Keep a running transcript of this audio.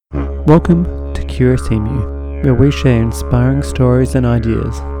Welcome to Curious Emu, where we share inspiring stories and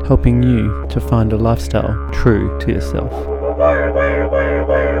ideas, helping you to find a lifestyle true to yourself.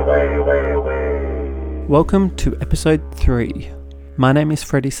 Welcome to episode 3. My name is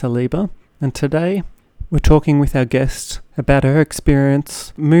Freddie Saliba, and today we're talking with our guest about her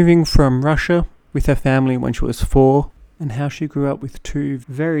experience moving from Russia with her family when she was 4, and how she grew up with two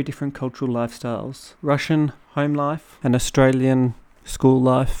very different cultural lifestyles: Russian home life and Australian school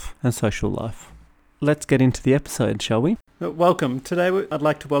life and social life. Let's get into the episode, shall we? Welcome. Today I'd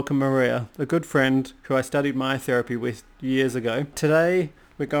like to welcome Maria, a good friend who I studied myotherapy with years ago. Today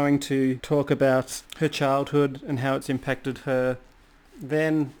we're going to talk about her childhood and how it's impacted her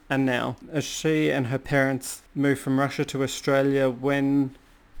then and now, as she and her parents moved from Russia to Australia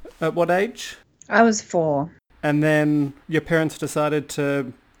at what age? I was 4. And then your parents decided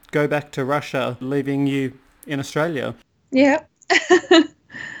to go back to Russia, leaving you in Australia. Yeah.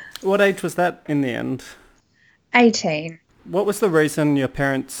 What age was that in the end? 18. What was the reason your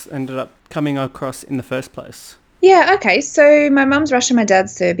parents ended up coming across in the first place? Yeah, okay. So my mum's Russian, my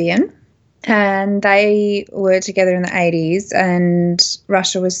dad's Serbian, and they were together in the 80s, and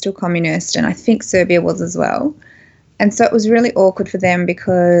Russia was still communist, and I think Serbia was as well. And so it was really awkward for them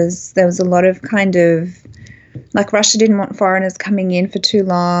because there was a lot of Russia didn't want foreigners coming in for too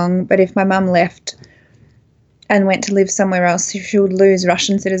long, but if my mum left and went to live somewhere else, she would lose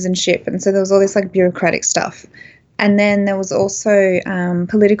Russian citizenship. And so there was all this bureaucratic stuff. And then there was also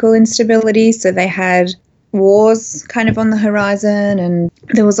political instability. So they had wars kind of on the horizon, and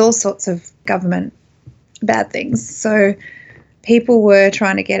there was all sorts of government bad things. So people were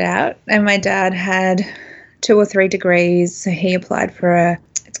trying to get out, and my dad had 2 or 3 degrees. So he applied for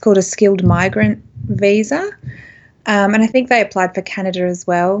it's called a skilled migrant visa. And I think they applied for Canada as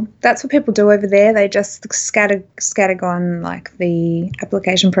well. That's what people do over there. They just scattergun the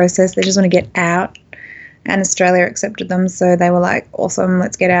application process. They just want to get out. And Australia accepted them. So they were like, awesome,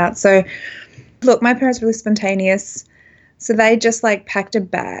 let's get out. So look, my parents were really spontaneous. So they just packed a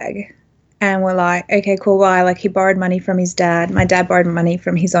bag and were like, okay, cool, bye. He borrowed money from his dad. My dad borrowed money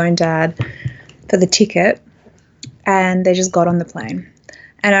from his own dad for the ticket. And they just got on the plane.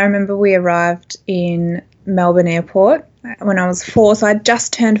 And I remember we arrived in Melbourne Airport when I was 4. So I'd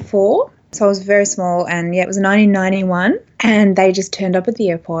just turned 4. So I was very small. And yeah, it was 1991. And they just turned up at the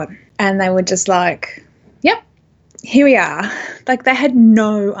airport. And they were just like, yep, here we are. They had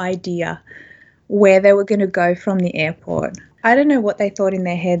no idea where they were going to go from the airport. I don't know what they thought in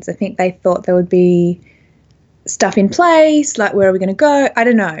their heads. I think they thought there would be stuff in place, where are we going to go? I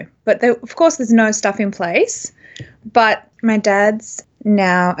don't know. But of course there's no stuff in place. But my dad's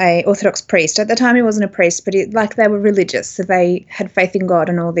now a Orthodox priest. At the time he wasn't a priest, but they were religious, so they had faith in God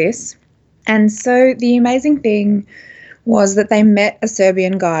and all this. And so the amazing thing was that they met a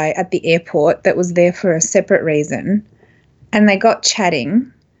Serbian guy at the airport that was there for a separate reason, and they got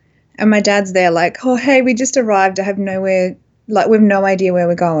chatting. And my dad's there oh, hey, we just arrived. I have nowhere, we've no idea where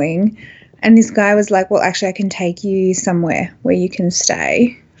we're going. And this guy was like, well, actually I can take you somewhere where you can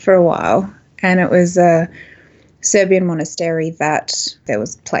stay for a while. And it was a Serbian monastery that there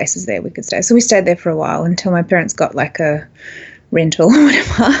was places there we could stay. So we stayed there for a while until my parents got a rental or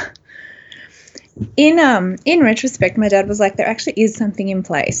whatever. In retrospect, my dad was like, there actually is something in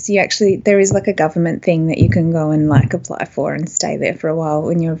place. There is a government thing that you can go and apply for and stay there for a while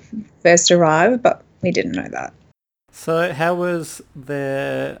when you first arrive, but we didn't know that. So how was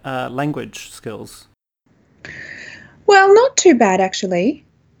their language skills? Well, not too bad actually.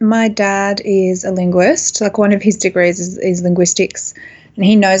 My dad is a linguist. One of his degrees is linguistics, and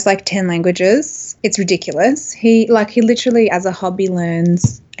he knows 10 languages. It's ridiculous. He literally as a hobby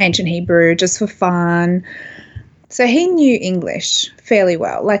learns ancient Hebrew just for fun. So he knew English fairly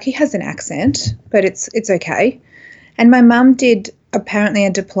well. He has an accent, but it's okay. And my mum did apparently a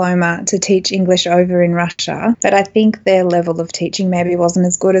diploma to teach English over in Russia, but I think their level of teaching maybe wasn't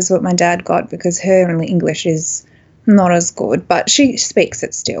as good as what my dad got, because her English is not as good, but she speaks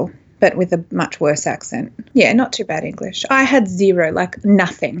it still, but with a much worse accent. Yeah, not too bad English. I had 0,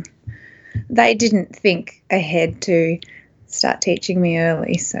 nothing. They didn't think ahead to start teaching me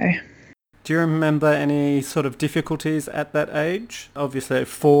early, so. Do you remember any sort of difficulties at that age? Obviously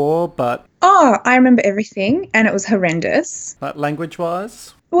 4, but... Oh, I remember everything, and it was horrendous.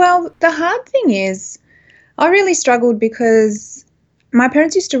 Language-wise? Well, the hard thing is I really struggled because my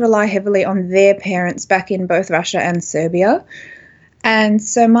parents used to rely heavily on their parents back in both Russia and Serbia. And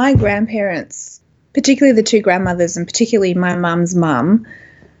so my grandparents, particularly the 2 grandmothers and particularly my mum's mum,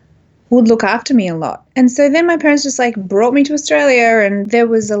 would look after me a lot. And so then my parents just brought me to Australia, and there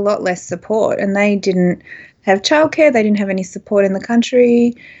was a lot less support, and they didn't have childcare. They didn't have any support in the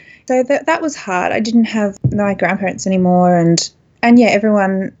country. So that was hard. I didn't have my grandparents anymore, and yeah,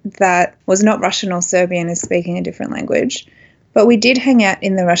 everyone that was not Russian or Serbian is speaking a different language. But we did hang out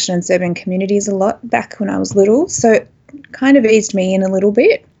in the Russian and Serbian communities a lot back when I was little, so it kind of eased me in a little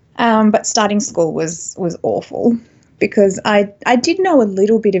bit. But starting school was awful because I did know a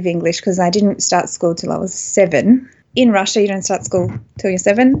little bit of English because I didn't start school till I was 7. In Russia, you don't start school till you're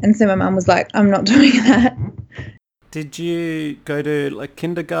 7, and so my mum was like, I'm not doing that. Did you go to like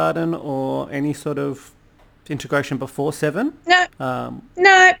kindergarten or any sort of integration before 7?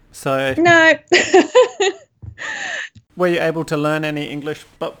 No. So No. were you able to learn any English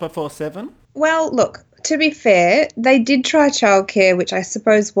before 7? Well, look, to be fair, they did try childcare, which I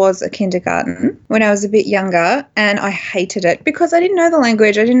suppose was a kindergarten when I was a bit younger, and I hated it because I didn't know the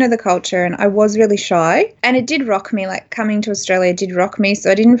language, I didn't know the culture, and I was really shy. And it did rock me, like coming to Australia did rock me, so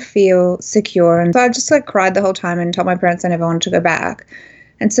I didn't feel secure. And so I just like cried the whole time and told my parents I never wanted to go back.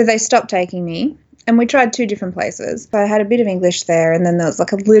 And so they stopped taking me. And we tried 2 different places. So I had a bit of English there, and then there was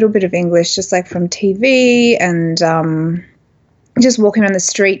like a little bit of English just like from TV and just walking around the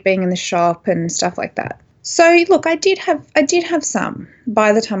street, being in the shop and stuff like that. So look, I did have some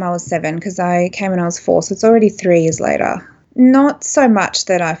by the time I was 7 because I came when I was 4, so it's already 3 years later. Not so much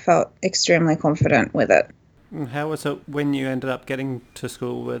that I felt extremely confident with it. How was it when you ended up getting to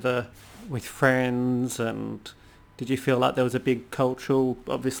school with friends, and did you feel like there was a big cultural,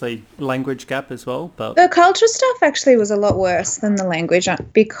 obviously language gap as well? But the culture stuff actually was a lot worse than the language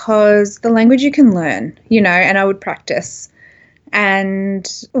because the language you can learn, and I would practice. And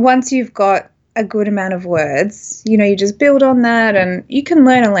once you've got a good amount of words, you just build on that and you can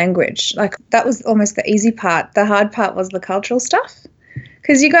learn a language. Like that was almost the easy part. The hard part was the cultural stuff.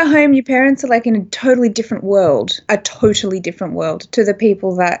 Because you go home, your parents are like in a totally different world to the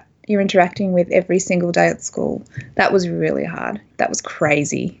people that you're interacting with every single day at school. That was really hard. That was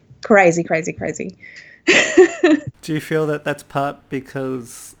crazy. Crazy. Do you feel that that's part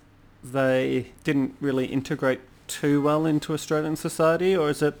because they didn't really integrate too well into Australian society, or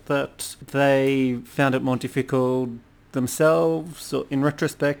is it that they found it more difficult themselves, or in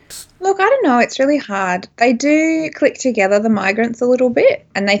retrospect? Look, I don't know. It's really hard. They do click together, the migrants, a little bit,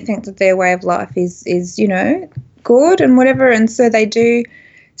 and they think that their way of life is good and whatever, and so they do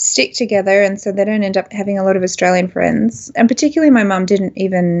stick together, and so they don't end up having a lot of Australian friends. And particularly my mum didn't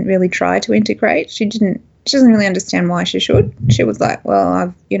even really try to integrate. She doesn't really understand why she should. She was like,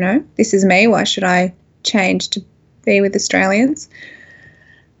 well, this is me. Why should I change to be with Australians?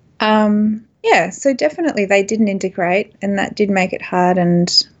 So definitely they didn't integrate, and that did make it hard.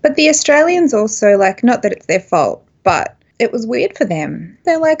 But the Australians also, like, not that it's their fault, but it was weird for them.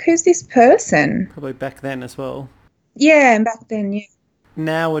 They're like, who's this person? Probably back then as well. Yeah, and back then, yeah.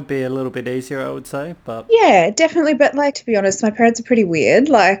 Now would be a little bit easier, I would say, but... Yeah, definitely, but, like, to be honest, my parents are pretty weird.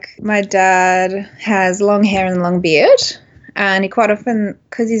 Like, my dad has long hair and a long beard, and he quite often,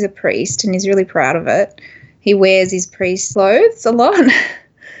 because he's a priest and he's really proud of it, he wears his priest clothes a lot.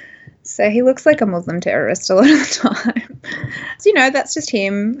 So he looks like a Muslim terrorist a lot of the time. So, that's just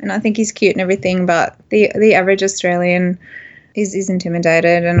him, and I think he's cute and everything, but the average Australian is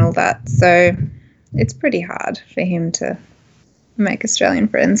intimidated and all that. So it's pretty hard for him to make Australian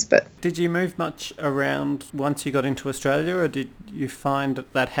friends. But did you move much around once you got into Australia, or did you find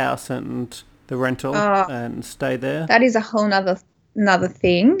that house and the rental and stay there? That is a whole another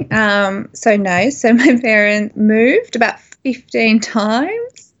thing. So my parents moved about 15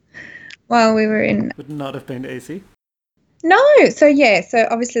 times while we were in... Would not have been easy. No. So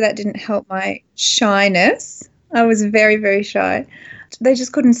obviously that didn't help my shyness. I was very, very shy. They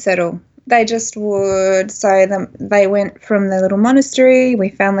just couldn't settle. They just would. So they went from their little monastery. We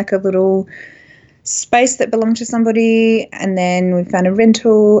found like a little space that belonged to somebody, and then we found a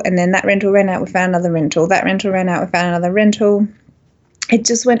rental, and then that rental ran out, we found another rental. That rental ran out, we found another rental. It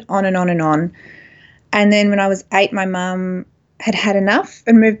just went on and on and on. And then when I was 8, my mum had enough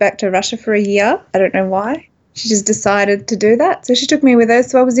and moved back to Russia for a year. I don't know why. She just decided to do that. So she took me with her.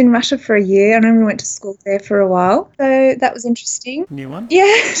 So I was in Russia for a year, and then we went to school there for a while. So that was interesting. New one? Yeah,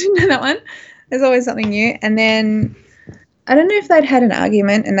 I didn't know that one. There's always something new. And then I don't know if they'd had an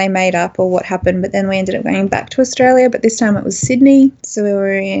argument and they made up or what happened, but then we ended up going back to Australia, but this time it was Sydney. So we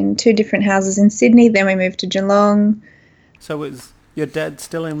were in 2 different houses in Sydney. Then we moved to Geelong. So was your dad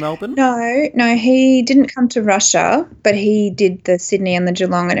still in Melbourne? No, he didn't come to Russia, but he did the Sydney and the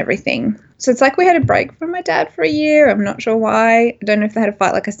Geelong and everything. So it's like we had a break from my dad for a year. I'm not sure why. I don't know if they had a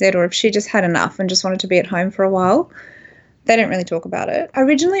fight, like I said, or if she just had enough and just wanted to be at home for a while. They didn't really talk about it.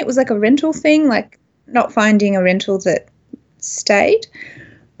 Originally it was like a rental thing, like not finding a rental that stayed.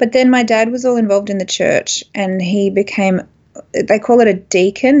 But then my dad was all involved in the church, and he became they call it a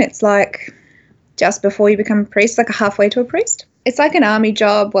deacon. It's like just before you become a priest, like a halfway to a priest. It's like an army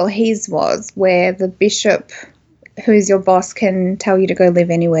job. Well, his was, where the bishop, who is your boss, can tell you to go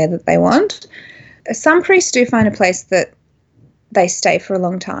live anywhere that they want. Some priests do find a place that they stay for a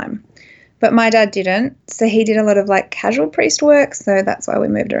long time, but my dad didn't. So he did a lot of like casual priest work. So that's why we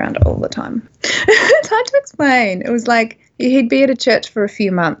moved around all the time. It's hard to explain. It was like he'd be at a church for a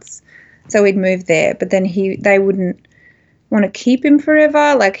few months. So we'd move there, but then they wouldn't want to keep him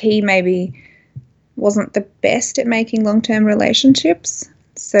forever. Like he maybe wasn't the best at making long-term relationships.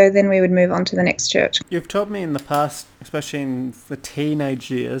 So then we would move on to the next church. You've told me in the past, especially in the teenage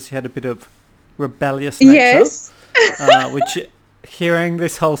years, you had a bit of rebellious nature. Yes. Which, hearing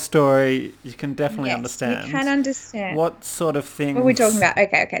this whole story, you can definitely understand. You can understand. What sort of things... What are we talking about?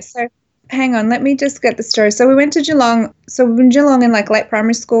 Okay. So hang on, let me just get the story. So we went to Geelong. So we were in Geelong in like late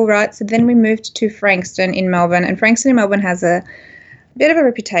primary school, right? So then we moved to Frankston in Melbourne. And Frankston in Melbourne has a bit of a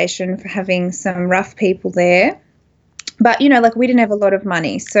reputation for having some rough people there. But, you know, like we didn't have a lot of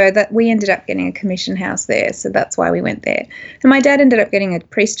money, so that we ended up getting a commission house there. So that's why we went there. And my dad ended up getting a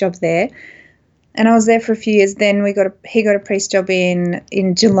priest job there. And I was there for a few years. Then he got a priest job in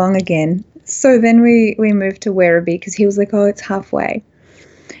Geelong again. So then we moved to Werribee because he was like, oh, it's halfway.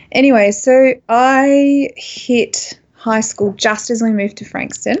 Anyway, so I hit high school just as we moved to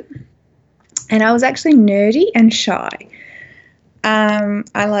Frankston. And I was actually nerdy and shy.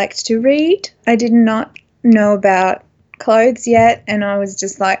 I liked to read. I did not know about clothes yet, and I was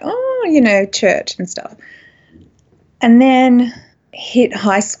just like, oh, you know, church and stuff. And then hit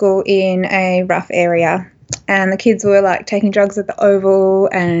high school in a rough area, and the kids were like taking drugs at the Oval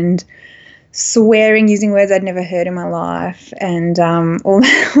and swearing, using words I'd never heard in my life, and all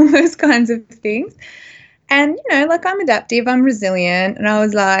those kinds of things. And, you know, like I'm adaptive, I'm resilient, and I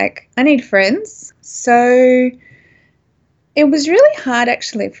was like, I need friends. So it was really hard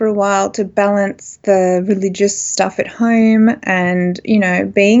actually for a while to balance the religious stuff at home and, you know,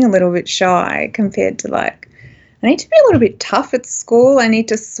 being a little bit shy compared to like, I need to be a little bit tough at school. I need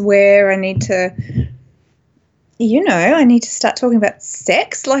to swear. I need to, you know, I need to start talking about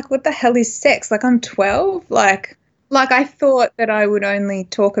sex. Like, what the hell is sex? Like, I'm 12. Like I thought that I would only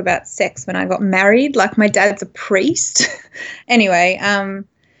talk about sex when I got married. Like, my dad's a priest. Anyway,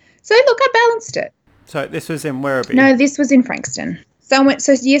 so look, I balanced it. So this was in Werribee? No, this was in Frankston.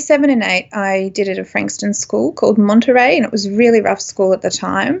 So year 7 and 8, I did it at a Frankston school called Monterey, and it was a really rough school at the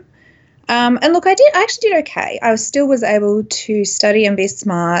time. And look, I actually did okay. I still was able to study and be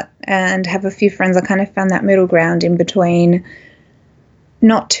smart and have a few friends. I kind of found that middle ground in between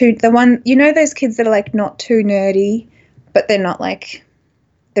those kids that are like not too nerdy, but they're not like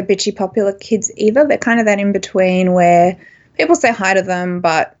the bitchy popular kids either. They're kind of that in between where people say hi to them,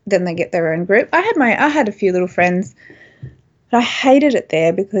 but then they get their own group. I had a few little friends, but I hated it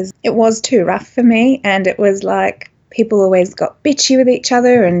there because it was too rough for me, and it was like people always got bitchy with each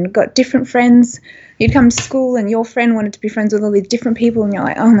other and got different friends. You'd come to school and your friend wanted to be friends with all these different people, and you're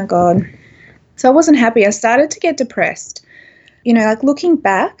like, oh my God. So I wasn't happy. I started to get depressed. You know, like looking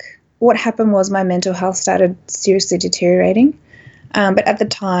back, what happened was my mental health started seriously deteriorating. But at the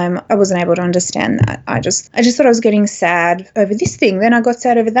time, I wasn't able to understand that. I just thought I was getting sad over this thing. Then I got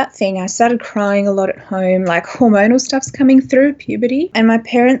sad over that thing. I started crying a lot at home, like hormonal stuff's coming through, puberty. And my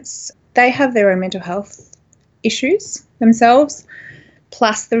parents, they have their own mental health issues themselves,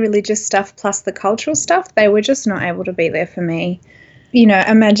 plus the religious stuff, plus the cultural stuff. They were just not able to be there for me. You know,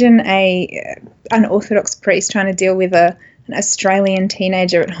 imagine an Orthodox priest trying to deal with an Australian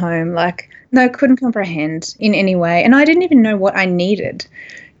teenager at home, like, no, couldn't comprehend in any way. And I didn't even know what I needed.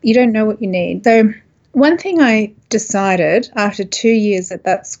 You don't know what you need. So one thing I decided after 2 years at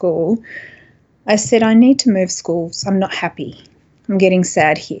that school, I said, I need to move schools. I'm not happy. I'm getting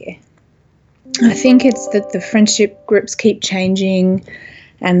sad here. I think it's that the friendship groups keep changing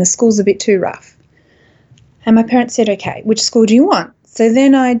and the school's a bit too rough. And my parents said, okay, which school do you want? So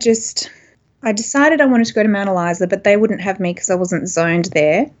then I decided I wanted to go to Mount Eliza, but they wouldn't have me because I wasn't zoned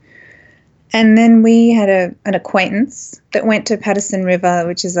there. And then we had an acquaintance that went to Patterson River,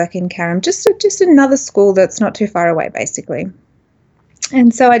 which is like in Carrum, just another school that's not too far away, basically.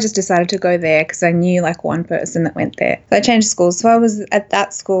 And so I just decided to go there because I knew like one person that went there. So I changed schools. So I was at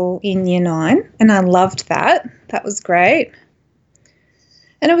that school in year 9, and I loved that. That was great.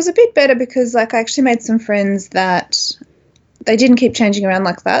 And it was a bit better because like I actually made some friends that they didn't keep changing around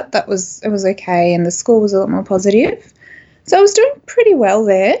like that. It was okay, and the school was a lot more positive. So I was doing pretty well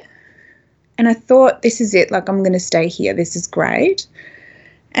there. And I thought, this is it, like I'm going to stay here. This is great.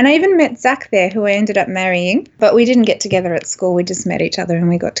 And I even met Zach there, who I ended up marrying, but we didn't get together at school. We just met each other and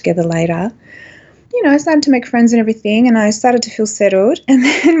we got together later. I started to make friends and everything, and I started to feel settled. And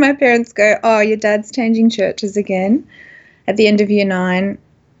then my parents go, "Oh, your dad's changing churches again at the end of year 9,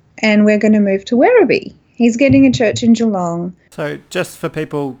 and we're going to move to Werribee. He's getting a church in Geelong." So just for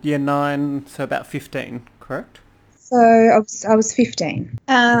people, year 9, so about 15, correct? So I was 15.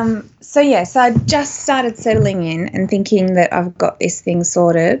 So I just started settling in and thinking that I've got this thing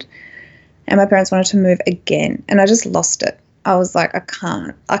sorted, and my parents wanted to move again, and I just lost it. I was like,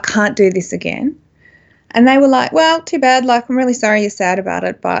 I can't do this again. And they were like, "Well, too bad. Like, I'm really sorry you're sad about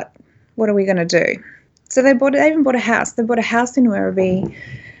it, but what are we going to do?" So they even bought a house. They bought a house in Werribee,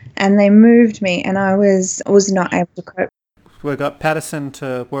 and they moved me, and I was not able to cope. We've got Paterson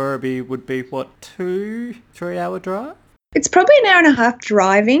to Werribee would be, 2-3 hour drive? It's probably an hour and a half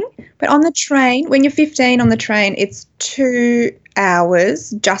driving, but on the train, when you're 15 on the train, it's 2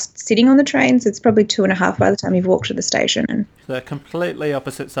 hours just sitting on the train. So it's probably 2.5 by the time you've walked to the station. So completely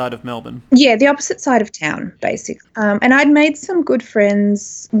opposite side of Melbourne. Yeah, the opposite side of town, basically. And I'd made some good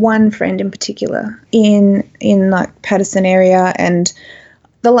friends, one friend in particular, in like Paterson area, and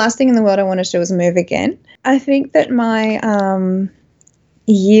the last thing in the world I wanted to do was move again. I think that my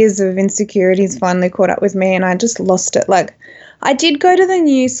years of insecurities finally caught up with me, and I just lost it. Like, I did go to the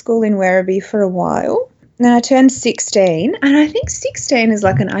new school in Werribee for a while. Then I turned 16, and I think 16 is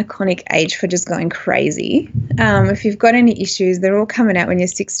like an iconic age for just going crazy. If you've got any issues, they're all coming out when you're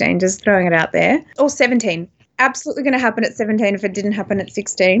 16, just throwing it out there. Or 17. Absolutely going to happen at 17 if it didn't happen at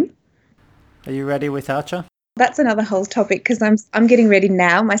 16. Are you ready with Archer? That's another whole topic, because I'm getting ready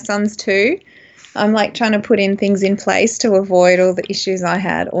now. My son's 2. I'm like trying to put in things in place to avoid all the issues I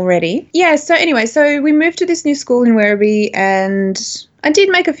had already. Yeah, so anyway, so we moved to this new school in Werribee, and I did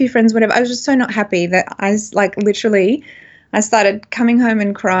make a few friends, whatever. I was just so not happy that I started coming home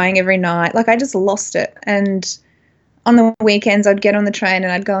and crying every night. Like, I just lost it. And on the weekends, I'd get on the train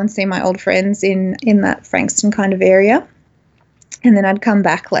and I'd go and see my old friends in that Frankston kind of area. And then I'd come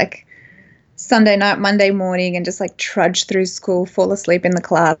back like Sunday night, Monday morning, and just like trudge through school, fall asleep in the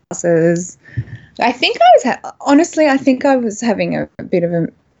classes. I think I was having a bit of a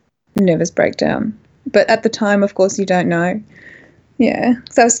nervous breakdown. But at the time, of course, you don't know. Yeah,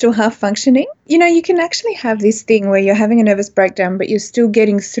 so I was still half functioning. You can actually have this thing where you're having a nervous breakdown, but you're still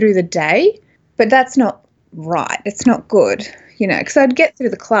getting through the day. But that's not right. It's not good, because I'd get through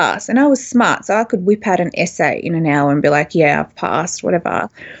the class, and I was smart, so I could whip out an essay in an hour and be like, yeah, I've passed, whatever.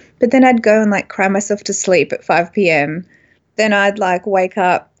 But then I'd go and like cry myself to sleep at 5 p.m. Then I'd like wake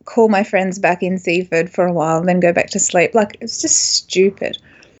up, call my friends back in Seaford for a while, and then go back to sleep. Like, it's just stupid.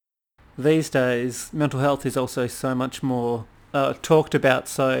 These days, mental health is also so much more talked about,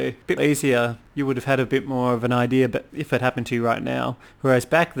 so a bit easier. You would have had a bit more of an idea, but if it happened to you right now. Whereas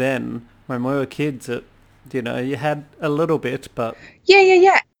back then, when we were kids, you had a little bit, but...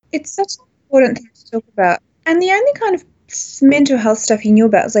 Yeah. It's such an important thing to talk about. And the only kind of mental health stuff you knew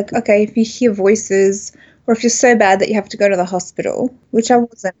about was like, okay, if you hear voices, or if you're so bad that you have to go to the hospital, which I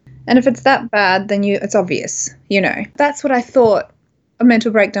wasn't. And if it's that bad, then it's obvious, That's what I thought a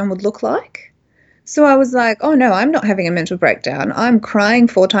mental breakdown would look like. So I was like, oh no, I'm not having a mental breakdown. I'm crying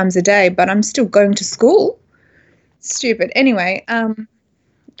 4 times a day, but I'm still going to school. Stupid. Anyway,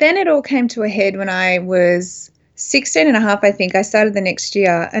 then it all came to a head when I was 16 and a half, I think. I started the next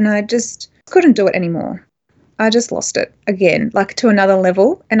year, and I just couldn't do it anymore. I just lost it again, like to another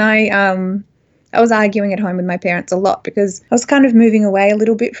level. And I was arguing at home with my parents a lot because I was kind of moving away a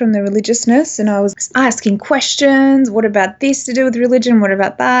little bit from the religiousness, and I was asking questions. What about this to do with religion? What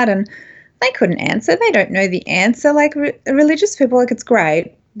about that? And they couldn't answer. They don't know the answer. Like religious people, like, it's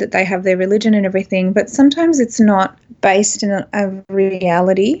great that they have their religion and everything, but sometimes it's not based in a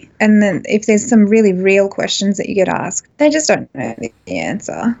reality. And then if there's some really real questions that you get asked, they just don't know the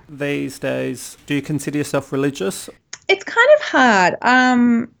answer. These days, do you consider yourself religious? It's kind of hard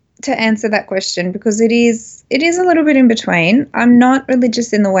to answer that question, because it is a little bit in between. I'm not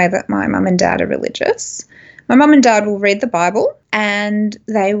religious in the way that my mum and dad are religious. My mum and dad will read the Bible, and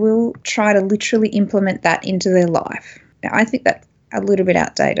they will try to literally implement that into their life. Now, I think that's a little bit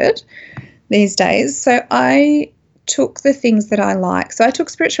outdated these days. So I took the things that I like. So I took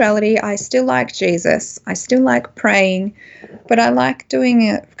spirituality. I still like Jesus. I still like praying, but I like doing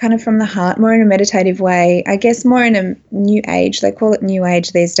it kind of from the heart, more in a meditative way. I guess more in a new age. They call it new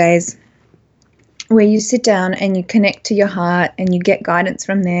age these days, where you sit down and you connect to your heart and you get guidance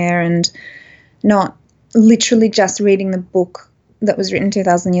from there, and not literally just reading the book that was written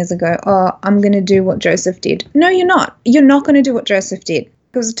 2,000 years ago. Oh, I'm going to do what Joseph did. No, you're not. You're not going to do what Joseph did.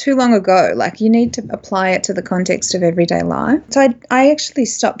 It was too long ago. Like, you need to apply it to the context of everyday life. So I actually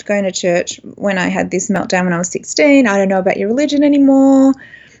stopped going to church when I had this meltdown when I was 16. I don't know about your religion anymore.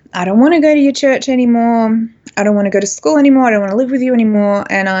 I don't want to go to your church anymore. I don't want to go to school anymore. I don't want to live with you anymore.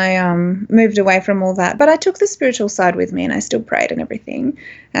 And I moved away from all that. But I took the spiritual side with me and I still prayed and everything.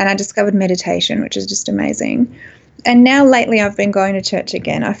 And I discovered meditation, which is just amazing. And now lately I've been going to church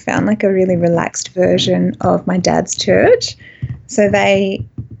again. I found like a really relaxed version of my dad's church. So they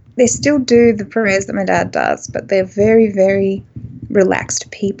still do the prayers that my dad does, but they're very, very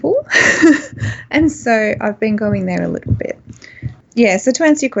relaxed people. And so I've been going there a little bit. Yeah, so to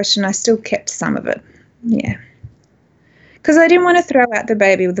answer your question, I still kept some of it. Yeah. Because I didn't want to throw out the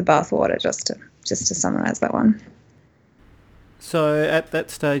baby with the bathwater, just to summarise that one. So at that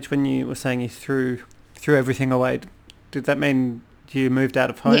stage when you were saying you threw everything away, did that mean you moved out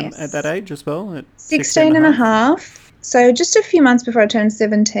of home Yes. at that age as well? At 16 and a half. So just a few months before I turned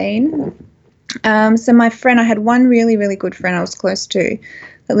 17. So my friend, I had one really, really good friend I was close to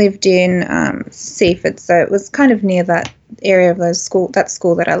that lived in Seaford. So it was kind of near that area of that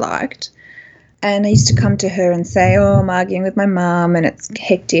school that I liked. And I used to come to her and say, oh, I'm arguing with my mum and it's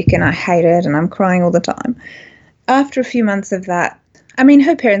hectic and I hate it and I'm crying all the time. After a few months of that, I mean,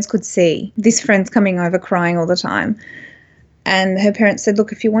 her parents could see this friend's coming over crying all the time. And her parents said,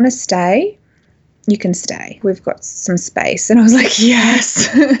 look, if you want to stay, you can stay. We've got some space. And I was like, yes.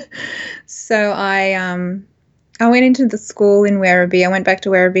 So I went into the school in Werribee. I went back to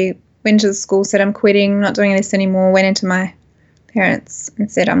Werribee, went to the school, said I'm quitting, not doing this anymore, went into my parents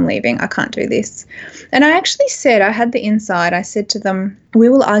and said, I'm leaving. I can't do this. And I actually said, I had the inside. I said to them, we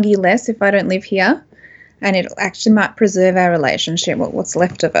will argue less if I don't live here. And it actually might preserve our relationship, what's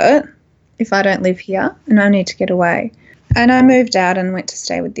left of it, if I don't live here and I need to get away. And I moved out and went to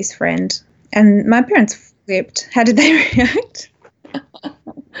stay with this friend. And my parents flipped. How did they react?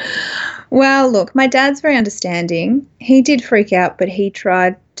 Well, look, my dad's very understanding. He did freak out, but he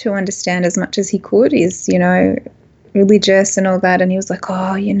tried to understand as much as he could. He's, religious and all that. And he was like,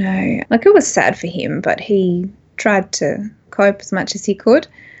 oh, like it was sad for him, but he tried to cope as much as he could.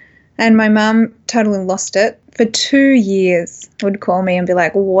 And my mum totally lost it. For 2 years would call me and be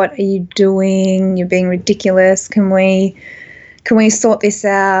like, what are you doing? You're being ridiculous. Can we sort this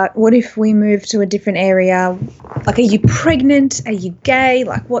out? What if we move to a different area? Like, are you pregnant? Are you gay?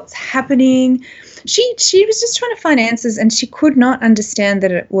 Like, what's happening? She was just trying to find answers, and she could not understand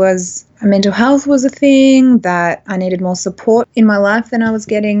that it was mental health was a thing, that I needed more support in my life than I was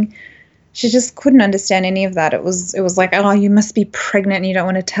getting. She just couldn't understand any of that. It was like, oh, you must be pregnant and you don't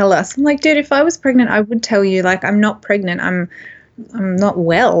want to tell us. I'm like, dude, if I was pregnant, I would tell you. Like, I'm not pregnant. I'm not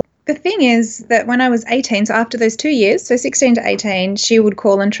well. The thing is that when I was 18, so after those 2 years, so 16 to 18, she would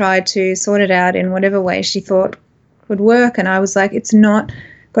call and try to sort it out in whatever way she thought would work. And I was like, it's not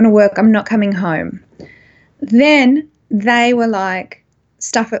going to work. I'm not coming home. Then they were like,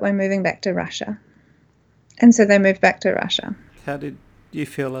 stuff it, we're moving back to Russia. And so they moved back to Russia. How did you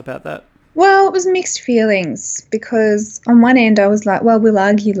feel about that? Well, it was mixed feelings because on one end I was like, well, we'll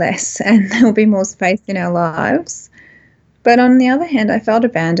argue less and there'll be more space in our lives. But on the other hand, I felt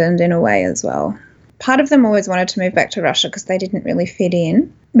abandoned in a way as well. Part of them always wanted to move back to Russia because they didn't really fit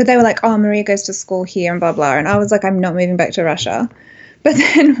in. But they were like, oh, Maria goes to school here and blah, blah. And I was like, I'm not moving back to Russia. But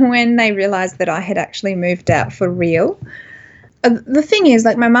then when they realised that I had actually moved out for real, the thing is,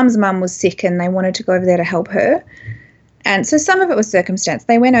 like, my mum's mum was sick and they wanted to go over there to help her. And so some of it was circumstance.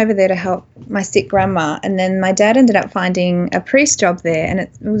 They went over there to help my sick grandma, and then my dad ended up finding a priest job there, and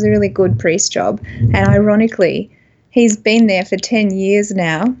it was a really good priest job. And ironically, he's been there for 10 years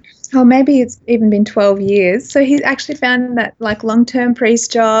now. Or maybe it's even been 12 years. So he's actually found that, like, long-term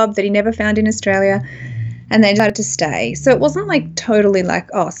priest job that he never found in Australia, and they decided to stay. So it wasn't like totally like,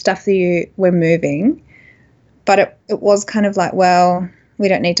 oh, stuff you, we're moving. But it was kind of like, well, we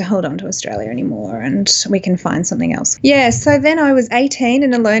don't need to hold on to Australia anymore and we can find something else. Yeah, so then I was 18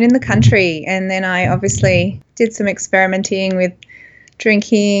 and alone in the country, and then I obviously did some experimenting with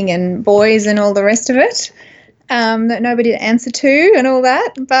drinking and boys and all the rest of it that nobody to answer to and all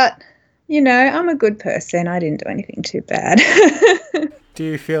that. But, I'm a good person. I didn't do anything too bad. Do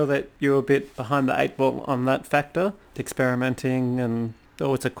you feel that you're a bit behind the eight ball on that factor, experimenting, or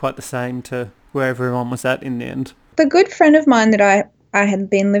was it quite the same to where everyone was at in the end? The good friend of mine that I had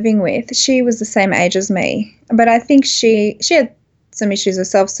been living with, she was the same age as me, but I think she had some issues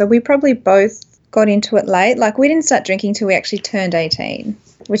herself, so we probably both got into it late. Like, we didn't start drinking till we actually turned 18,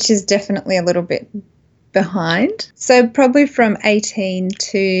 which is definitely a little bit behind. So probably from 18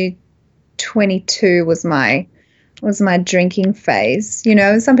 to 22 was my drinking phase.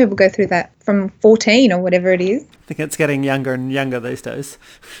 Some people go through that from 14 or whatever it is. I think it's getting younger and younger these days.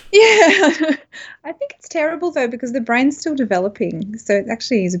 Yeah. I think it's terrible though because the brain's still developing. So it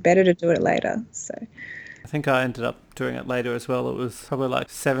actually is better to do it later. So I think I ended up doing it later as well. It was probably like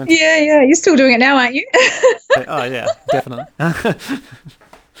 7th. Yeah. You're still doing it now, aren't you? Oh, yeah, definitely.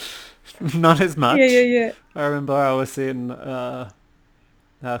 Not as much. Yeah. I remember I was in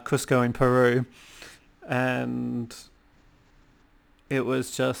Cusco in Peru, and it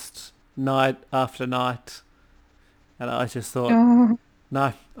was just night after night, and I just thought, Oh,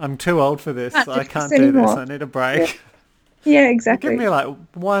 no, I'm too old for this. can't do I can't this do this. anymore. I need a break. Yeah, Give exactly. me like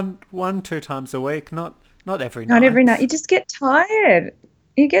two times a week, not every Not every night. night. You just get tired.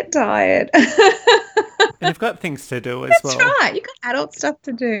 You get tired. And you've got things to do as That's well. right. You got adult stuff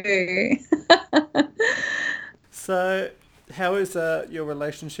to do. So, how is your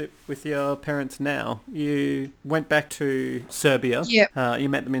relationship with your parents now? You went back to Serbia. Yeah. You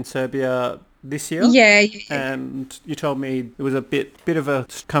met them in Serbia this year. Yeah. And you told me it was a bit of a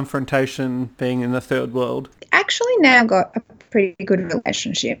confrontation being in the third world. Actually now got a pretty good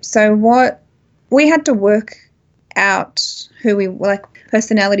relationship. So what we had to work out who we were, like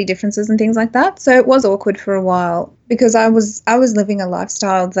personality differences and things like that. So it was awkward for a while because I was living a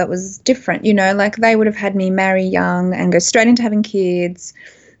lifestyle that was different, like they would have had me marry young and go straight into having kids.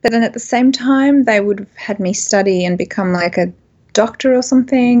 But then at the same time they would have had me study and become like a doctor or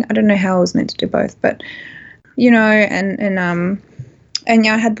something. I don't know how I was meant to do both, but and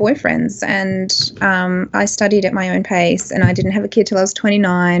yeah, I had boyfriends, and I studied at my own pace, and I didn't have a kid till I was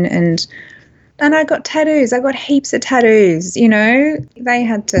 29, and I got tattoos. I got heaps of tattoos. They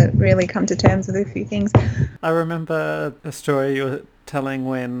had to really come to terms with a few things. I remember a story you were telling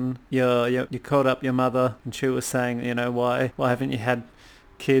when you called up your mother and she was saying, why haven't you had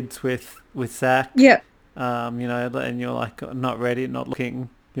kids with Zach? Yeah. And you're like, not ready, not looking.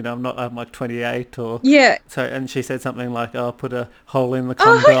 I'm like 28 or... Yeah. So, and she said something like, "I'll put a hole in the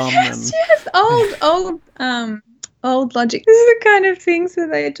Oh, condom." yes. Old logic. This is the kind of things that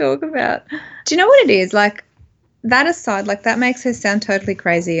they talk about. Do you know what it is? Like, that aside, like, that makes her sound totally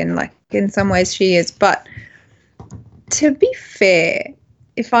crazy, and, like, in some ways she is. But to be fair,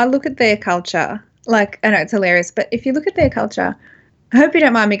 if I look at their culture, like, I know it's hilarious, but if you look at their culture, I hope you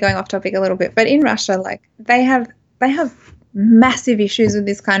don't mind me going off topic a little bit, but in Russia, like, they have massive issues with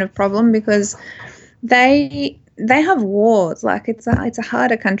this kind of problem because they have wars. Like, it's a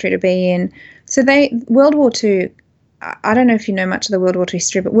harder country to be in. So World War II, I don't know if you know much of the World War II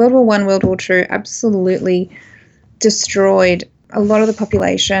history, but World War I, World War II absolutely destroyed a lot of the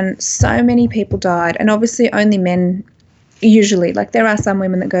population. So many people died, and obviously only men usually. Like, there are some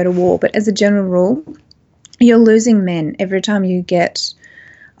women that go to war, but as a general rule, you're losing men every time you get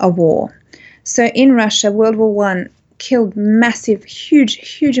a war. So in Russia, World War I killed massive,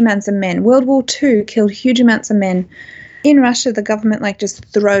 huge amounts of men. World War II killed huge amounts of men. In Russia, the government just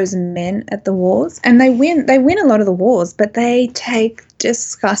throws men at the wars, and they win. They win a lot of the wars, but they take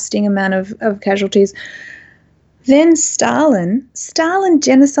disgusting amount of casualties. Then Stalin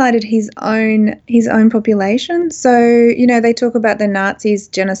genocided his own population. So, they talk about the Nazis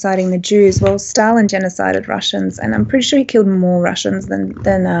genociding the Jews. Well, Stalin genocided Russians, and I'm pretty sure he killed more Russians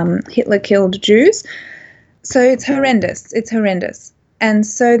than Hitler killed Jews. So it's horrendous. It's horrendous. And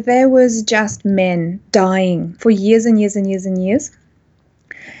so there was just men dying for years and years and years and years.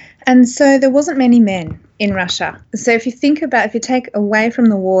 And so there wasn't many men in Russia. So if you take away from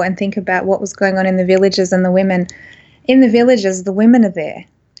the war and think about what was going on in the villages and the women, in the villages, the women are there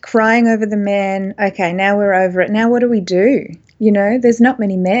crying over the men. Okay, now we're over it. Now what do we do? There's not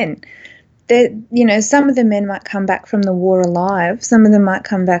many men. Some of the men might come back from the war alive. Some of them might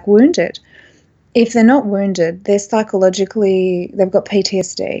come back wounded. If they're not wounded, they've got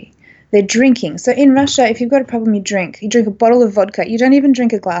PTSD. They're drinking. So in Russia, if you've got a problem, you drink. You drink a bottle of vodka. You don't even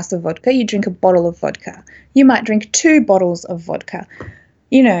drink a glass of vodka. You drink a bottle of vodka. You might drink 2 bottles of vodka.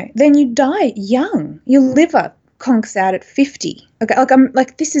 Then you die young. Your liver conks out at 50. Okay,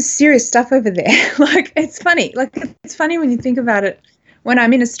 this is serious stuff over there. It's funny. It's funny when you think about it when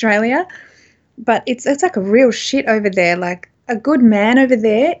I'm in Australia, but it's like a real shit over there. Like, a good man over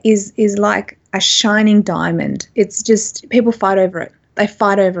there is like a shining diamond. It's just, people fight over it. They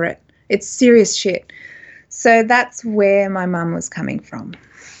fight over it. It's serious shit. So that's where my mum was coming from.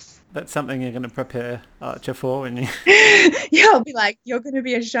 That's something you're going to prepare Archer for when you... Yeah, I'll be like, you're going to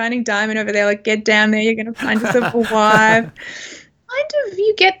be a shining diamond over there. Like, get down there. You're going to find yourself a wife.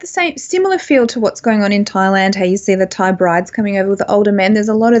 You get the similar feel to what's going on in Thailand, how you see the Thai brides coming over with the older men. There's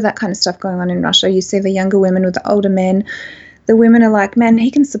a lot of that kind of stuff going on in Russia. You see the younger women with the older men. The women are like, man,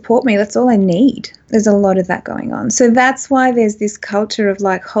 he can support me. That's all I need. There's a lot of that going on. So that's why there's this culture of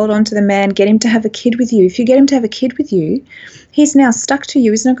like, hold on to the man, get him to have a kid with you. If you get him to have a kid with you, he's now stuck to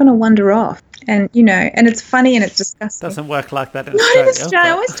you. He's not going to wander off. And, and it's funny and it's disgusting. Doesn't work like that in Not Australia. in Australia.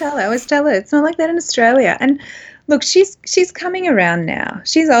 I always tell her. It's not like that in Australia. And look, she's coming around now.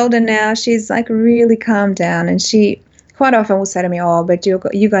 She's older now. She's like really calmed down, and she quite often will say to me, "Oh, but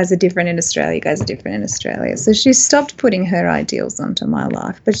you guys are different in Australia. You guys are different in Australia." So she's stopped putting her ideals onto my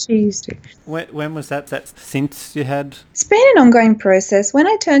life, but she used to. When was that? That since you had? It's been an ongoing process. When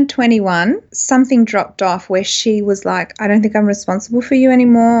I turned 21, something dropped off where she was like, "I don't think I'm responsible for you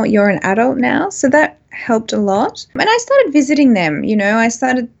anymore. You're an adult now." So that helped a lot. And I started visiting them. I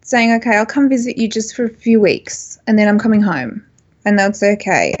started saying, "Okay, I'll come visit you just for a few weeks, and then I'm coming home," and that's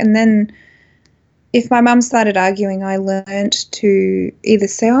okay. And then if my mum started arguing, I learnt to either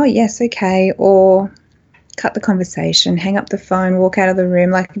say, "Oh, yes, okay," or cut the conversation, hang up the phone, walk out of the room,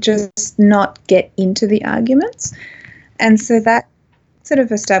 like just not get into the arguments. And so that sort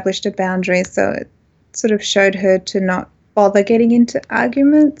of established a boundary. So it sort of showed her to not bother getting into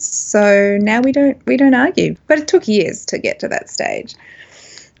arguments. So now we don't argue. But it took years to get to that stage.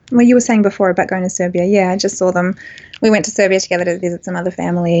 Well, you were saying before about going to Serbia. Yeah, I just saw them. We went to Serbia together to visit some other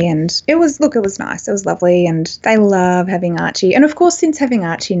family, and it was nice. It was lovely, and they love having Archie. And of course, since having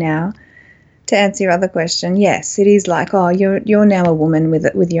Archie now, to answer your other question, yes, it is like, oh, you're now a woman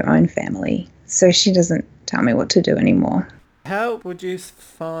with your own family. So she doesn't tell me what to do anymore. How would you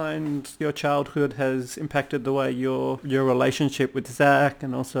find your childhood has impacted the way your relationship with Zach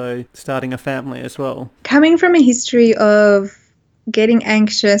and also starting a family as well? Coming from a history of getting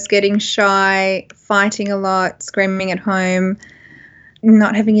anxious, getting shy, fighting a lot, screaming at home,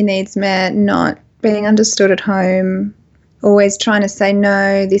 not having your needs met, not being understood at home, always trying to say,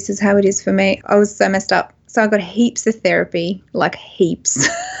 no, this is how it is for me. I was so messed up. So I got heaps of therapy, like heaps.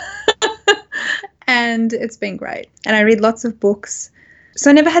 And it's been great. And I read lots of books. So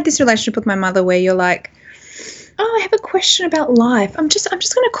I never had this relationship with my mother where you're like, oh, I have a question about life. I'm just going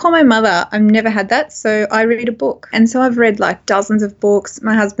to call my mother. I've never had that. So I read a book. And so I've read like dozens of books.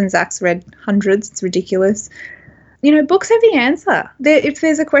 My husband Zach's read hundreds. It's ridiculous. Books have the answer. If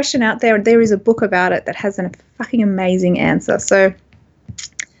there's a question out there, there is a book about it that has a fucking amazing answer. So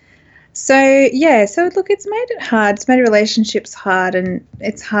look, it's made it hard. It's made relationships hard, and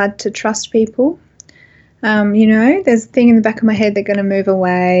it's hard to trust people. There's a thing in the back of my head they're going to move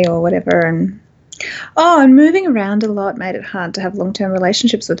away or whatever. And moving around a lot made it hard to have long-term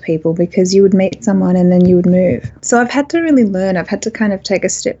relationships with people because you would meet someone and then you would move. So I've had to really learn. I've had to kind of take a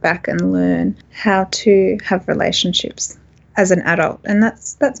step back and learn how to have relationships as an adult, and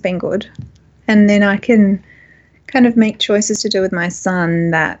that's been good. And then I can kind of make choices to do with my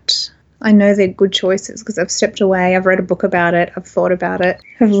son that I know they're good choices because I've stepped away. I've read a book about it. I've thought about it.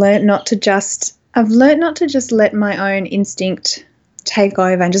 I've learned not to just let my own instinct take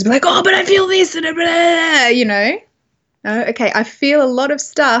over and just be like, oh, but I feel this, and okay, I feel a lot of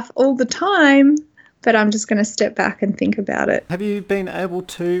stuff all the time, but I'm just going to step back and think about it. Have you been able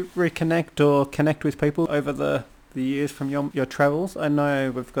to reconnect or connect with people over the years from your travels? I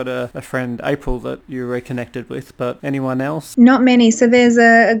know we've got a friend, April, that you reconnected with, but anyone else? Not many. So there's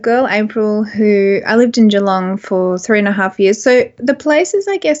a girl, April, who I lived in Geelong for 3.5 years. So the places,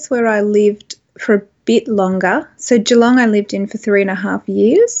 I guess, where I lived for a bit longer. So Geelong I lived in for 3.5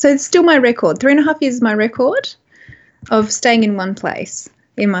 years. So it's still my record. 3.5 years is my record of staying in one place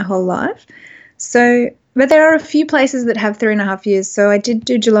in my whole life. So, but there are a few places that have 3.5 years. So I did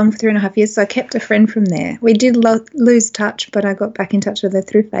do Geelong for 3.5 years. So I kept a friend from there. We did lose touch, but I got back in touch with her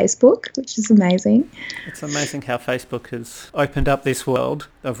through Facebook, which is amazing. It's amazing how Facebook has opened up this world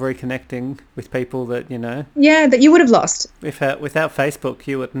of reconnecting with people that, Yeah, that you would have lost. Without Facebook,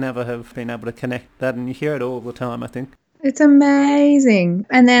 you would never have been able to connect that, and you hear it all the time, I think. It's amazing.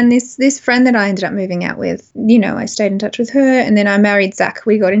 And then this friend that I ended up moving out with, I stayed in touch with her, and then I married Zach.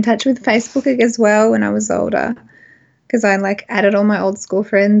 We got in touch with Facebook as well when I was older because I added all my old school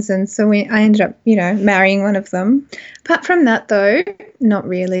friends, and so I ended up, marrying one of them. Apart from that, though, not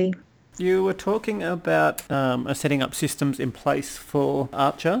really. You were talking about setting up systems in place for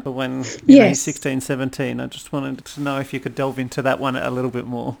Archer when he's 16, 17. I just wanted to know if you could delve into that one a little bit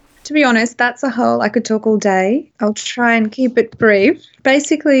more. To be honest, that's I could talk all day. I'll try and keep it brief.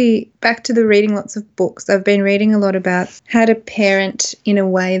 Basically, back to the reading lots of books. I've been reading a lot about how to parent in a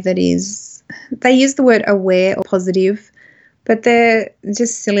way that is, they use the word aware or positive, but they're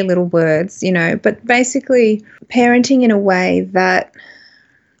just silly little words, But basically, parenting in a way that,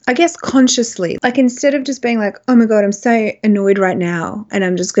 I guess, consciously, instead of just being like, oh my God, I'm so annoyed right now and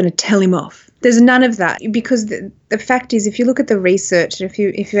I'm just going to tell him off. There's none of that, because the fact is, if you look at the research, if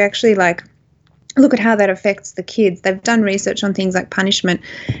you actually look at how that affects the kids, they've done research on things like punishment.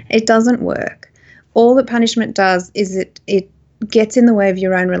 It doesn't work. All that punishment does is it gets in the way of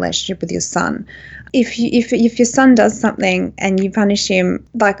your own relationship with your son. If your son does something and you punish him,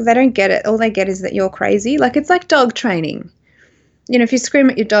 like, they don't get it. All they get is that you're crazy. Like, it's like dog training. You know, if you scream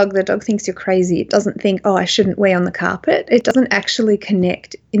at your dog, the dog thinks you're crazy. It doesn't think, oh, I shouldn't wee on the carpet. It doesn't actually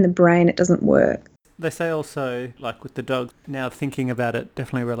connect in the brain. It doesn't work. They say also, like with the dog, now thinking about it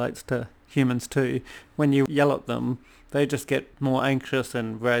definitely relates to humans too. When you yell at them, they just get more anxious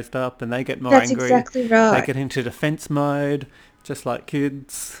and raised up, and they get more That's angry. exactly right. They get into defense mode, just like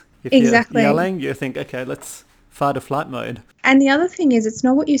kids. If Exactly. you're yelling, you think, okay, let's fight or flight mode. And the other thing is, it's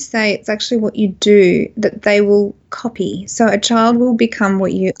not what you say, it's actually what you do that they will copy. So a child will become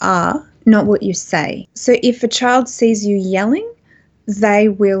what you are, not what you say. So if a child sees you yelling, they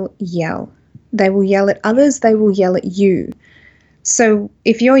will yell. They will yell at others, they will yell at you. So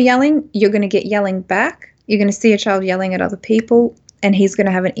if you're yelling, you're going to get yelling back. You're going to see a child yelling at other people, and he's going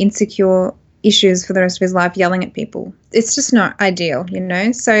to have an insecure issues for the rest of his life yelling at people. It's just not ideal, you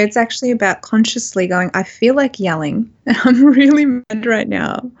know? So it's actually about consciously going, I feel like yelling and I'm really mad right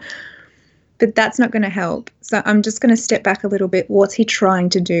now, but that's not going to help. So I'm just going to step back a little bit. What's he trying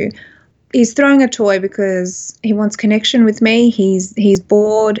to do? He's throwing a toy because he wants connection with me. He's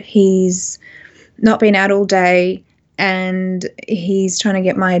bored. He's not been out all day, and he's trying to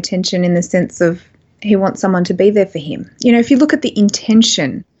get my attention in the sense of he wants someone to be there for him. You know, if you look at the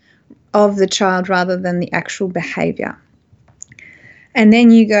intention of the child rather than the actual behaviour. And then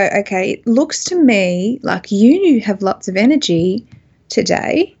you go, okay, it looks to me like you have lots of energy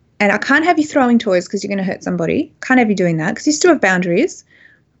today, and I can't have you throwing toys because you're going to hurt somebody. Can't have you doing that because you still have boundaries.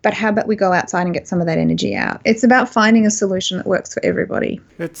 But how about we go outside and get some of that energy out? It's about finding a solution that works for everybody.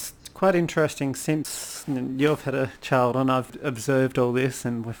 It's quite interesting since you've had a child and I've observed all this,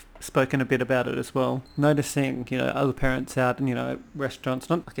 and we've spoken a bit about it as well. Noticing, other parents out in, restaurants,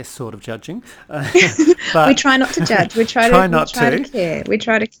 not, I guess, sort of judging. But we try not to judge. We try to care. We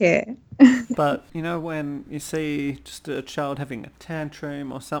try to care. But, when you see just a child having a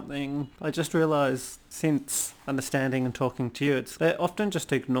tantrum or something, I just realise, since understanding and talking to you, they often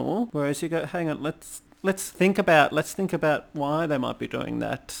just ignore, whereas you go, hang on, let's think about why they might be doing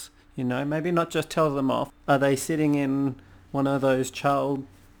that. Maybe not just tell them off. Are they sitting in one of those child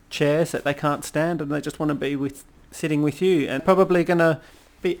chairs that they can't stand and they just want to be sitting with you, and probably going to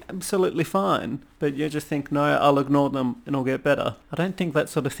be absolutely fine, but you just think, no, I'll ignore them and I'll get better. I don't think that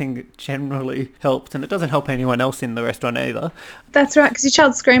sort of thing generally helps, and it doesn't help anyone else in the restaurant either. That's right, because your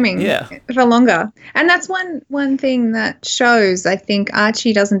child's screaming for longer. And that's one thing that shows, I think,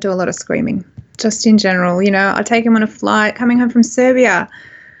 Archie doesn't do a lot of screaming, just in general. I take him on a flight coming home from Serbia.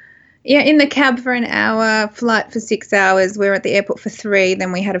 Yeah, in the cab for an hour, flight for 6 hours. We're at the airport for 3.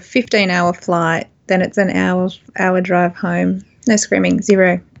 Then we had a 15-hour flight. Then it's an hour drive home. No screaming,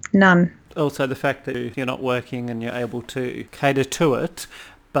 zero, none. Also, the fact that you're not working and you're able to cater to it,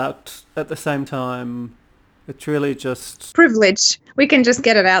 but at the same time, it's really just privilege. We can just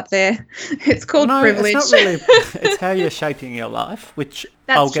get it out there. It's called privilege. It's not really. It's how you're shaping your life, which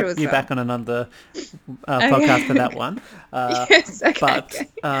I'll get you back on another podcast for that one. Yes, okay. But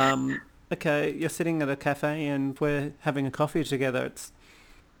okay, you're sitting at a cafe and we're having a coffee together.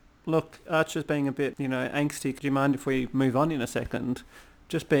 Look, Archer's being a bit, angsty. Do you mind if we move on in a second?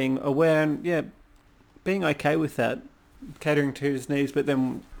 Just being aware and, being okay with that, catering to his needs, but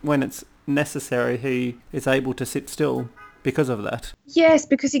then when it's necessary, he is able to sit still because of that. Yes,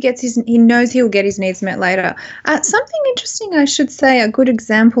 because he knows he'll get his needs met later. Something interesting, I should say, a good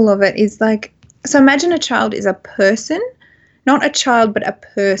example of it is so imagine a child is a person, not a child, but a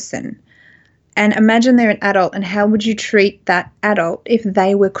person. And imagine they're an adult, and how would you treat that adult if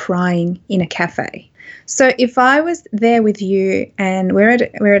they were crying in a cafe? So if I was there with you and we're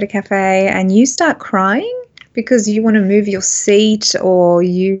at a cafe and you start crying because you want to move your seat, or do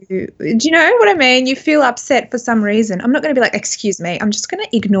you know what I mean? You feel upset for some reason. I'm not going to be like, excuse me, I'm just going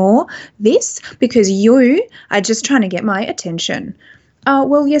to ignore this because you are just trying to get my attention. Oh,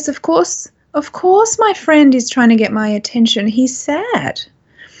 well, yes, of course. Of course my friend is trying to get my attention. He's sad.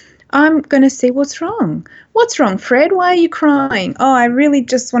 I'm going to see what's wrong. What's wrong, Fred? Why are you crying? Oh, I really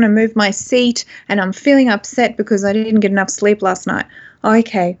just want to move my seat and I'm feeling upset because I didn't get enough sleep last night.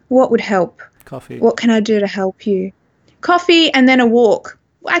 Okay, what would help? Coffee. What can I do to help you? Coffee and then a walk.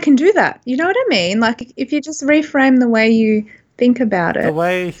 I can do that. You know what I mean? Like, if you just reframe the way you think about it. The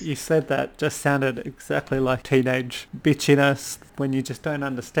way you said that just sounded exactly like teenage bitchiness, when you just don't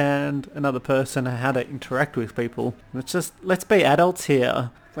understand another person and how to interact with people. It's just, let's be adults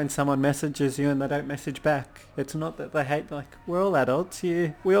here. When someone messages you and they don't message back, it's not that they hate, we're all adults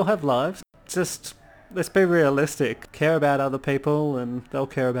here. We all have lives. Just, let's be realistic. Care about other people and they'll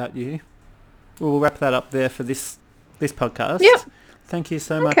care about you. We'll wrap that up there for this this podcast. Yep. Thank you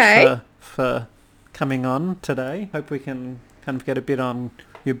so much for coming on today. Hope we can kind of get a bit on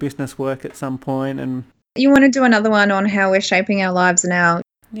your business work at some point. And you want to do another one on how we're shaping our lives now?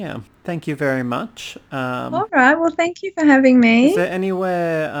 Yeah. Thank you very much. All right. Well, thank you for having me. Is there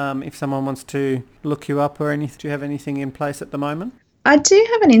anywhere, if someone wants to look you up or anything, do you have anything in place at the moment? I do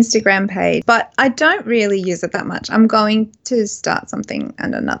have an Instagram page, but I don't really use it that much. I'm going to start something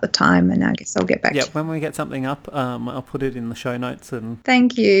at another time, and I guess I'll get back to you. Yeah, when we get something up, I'll put it in the show notes. And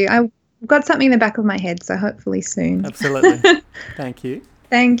Thank you. I've got something in the back of my head, so hopefully soon. Absolutely. Thank you.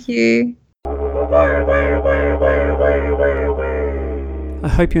 Thank you. I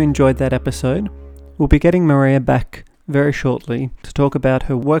hope you enjoyed that episode. We'll be getting Maria back very shortly to talk about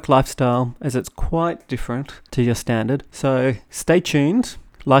her work lifestyle, as it's quite different to your standard. So stay tuned.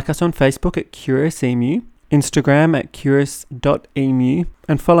 Like us on Facebook at Curious Emu, Instagram at curious.emu,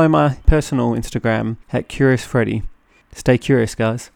 and follow my personal Instagram at CuriousFreddy. Stay curious, guys.